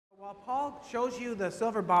While Paul shows you the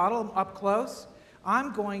silver bottle up close,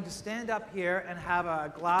 I'm going to stand up here and have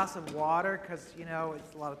a glass of water because, you know,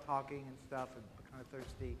 it's a lot of talking and stuff and I'm kind of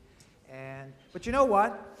thirsty. But you know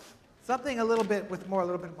what? Something a little bit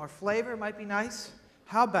more flavor might be nice.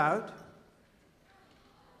 How about,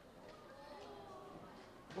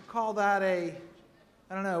 we'll call that a,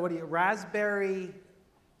 I don't know, raspberry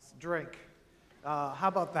drink. How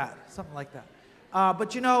about that? Something like that.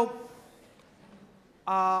 But you know,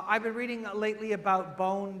 I've been reading lately about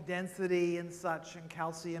bone density and such and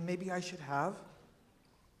calcium. Maybe I should have,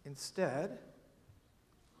 instead,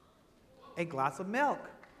 a glass of milk.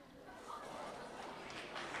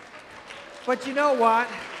 But you know what?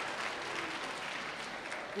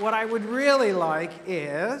 What I would really like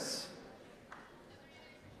is,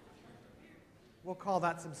 we'll call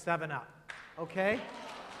that some 7-Up, okay?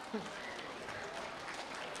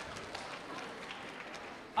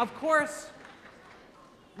 Of course,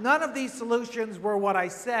 none of these solutions were what I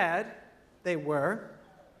said they were.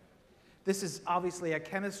 This is obviously a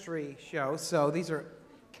chemistry show, so these are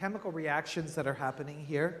chemical reactions that are happening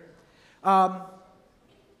here.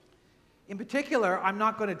 In particular, I'm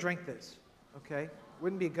not going to drink this, okay?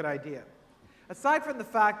 Wouldn't be a good idea. Aside from the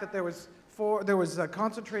fact that there was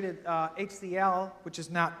concentrated HCl, which is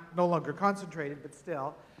no longer concentrated, but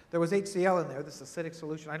still, there was HCl in there, this acidic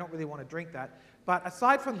solution. I don't really want to drink that. But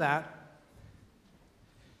aside from that,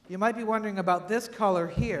 you might be wondering about this color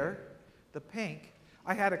here, the pink.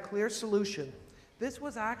 I had a clear solution. This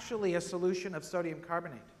was actually a solution of sodium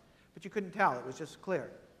carbonate, but you couldn't tell. It was just clear.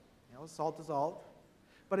 You know, salt dissolved.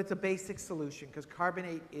 But it's a basic solution because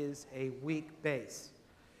carbonate is a weak base.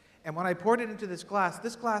 And when I poured it into this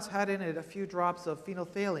glass had in it a few drops of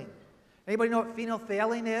phenolphthalein. Anybody know what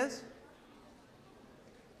phenolphthalein is?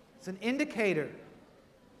 It's an indicator.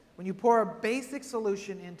 When you pour a basic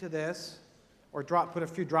solution into this, or put a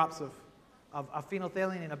few drops of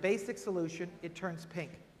phenolphthalein in a basic solution, it turns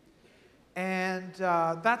pink. And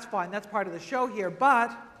that's fine. That's part of the show here.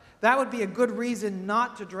 But that would be a good reason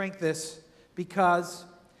not to drink this because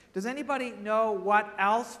does anybody know what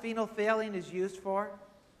else phenolphthalein is used for?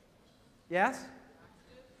 Yes?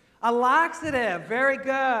 A laxative. Very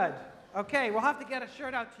good. Okay, we'll have to get a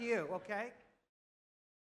shirt out to you, okay?